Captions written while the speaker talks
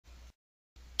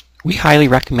We highly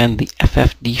recommend the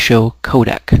ffdshow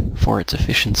codec for its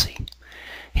efficiency.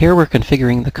 Here we're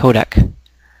configuring the codec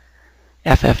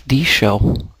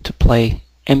ffdshow to play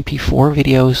MP4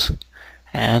 videos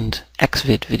and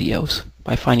ErgVid videos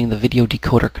by finding the video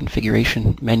decoder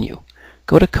configuration menu.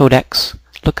 Go to codecs,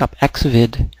 look up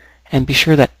ErgVid, and be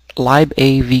sure that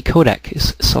libav codec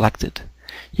is selected.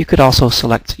 You could also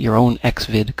select your own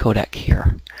ErgVid codec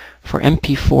here. For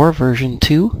MP4 version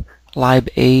 2,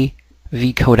 libav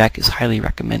codec is highly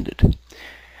recommended.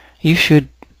 You should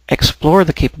explore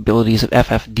the capabilities of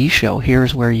ffdshow.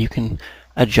 Here's where you can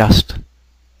adjust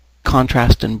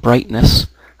contrast and brightness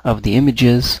of the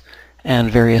images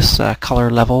and various color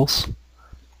levels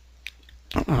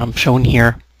shown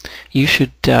here. You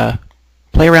should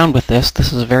play around with this.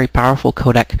 This is a very powerful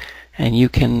codec, and you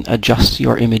can adjust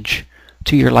your image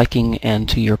to your liking and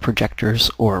to your projectors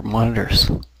or monitors.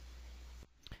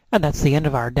 And that's the end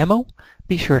of our demo.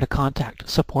 Be sure to contact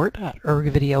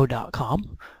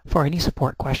support@ergvideo.com for any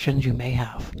support questions you may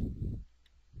have.